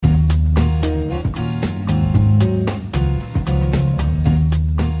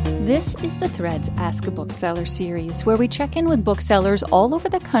This is the Threads Ask a Bookseller series, where we check in with booksellers all over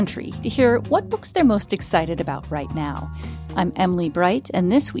the country to hear what books they're most excited about right now. I'm Emily Bright,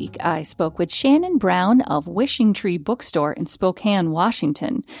 and this week I spoke with Shannon Brown of Wishing Tree Bookstore in Spokane,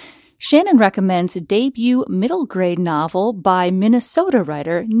 Washington. Shannon recommends a debut middle grade novel by Minnesota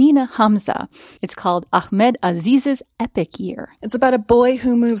writer Nina Hamza. It's called Ahmed Aziz's Epic Year. It's about a boy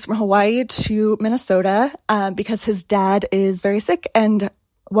who moves from Hawaii to Minnesota because his dad is very sick, and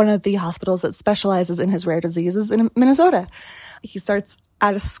one of the hospitals that specializes in his rare diseases in Minnesota. He starts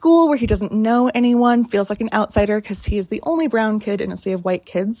at a school where he doesn't know anyone, feels like an outsider because he is the only brown kid in a sea of white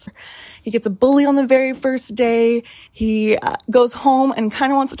kids. He gets a bully on the very first day. He goes home and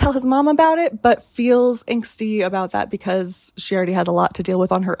kind of wants to tell his mom about it, but feels angsty about that because she already has a lot to deal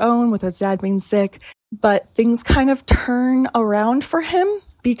with on her own with his dad being sick. But things kind of turn around for him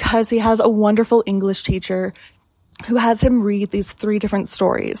because he has a wonderful English teacher who has him read these 3 different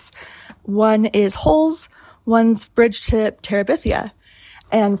stories. One is Holes, one's Bridge to Terabithia,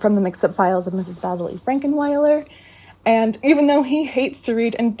 and from the mixed-up files of Mrs. Basil E. Frankenweiler. And even though he hates to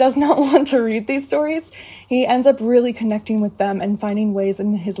read and does not want to read these stories, he ends up really connecting with them and finding ways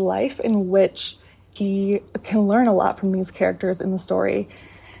in his life in which he can learn a lot from these characters in the story.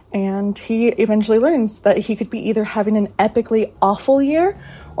 And he eventually learns that he could be either having an epically awful year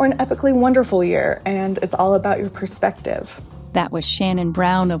or an epically wonderful year, and it's all about your perspective. That was Shannon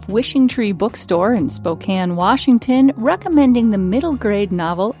Brown of Wishing Tree Bookstore in Spokane, Washington, recommending the middle grade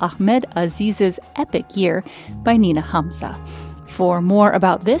novel Ahmed Aziz's Epic Year by Nina Hamza. For more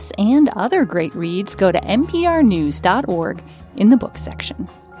about this and other great reads, go to nprnews.org in the book section.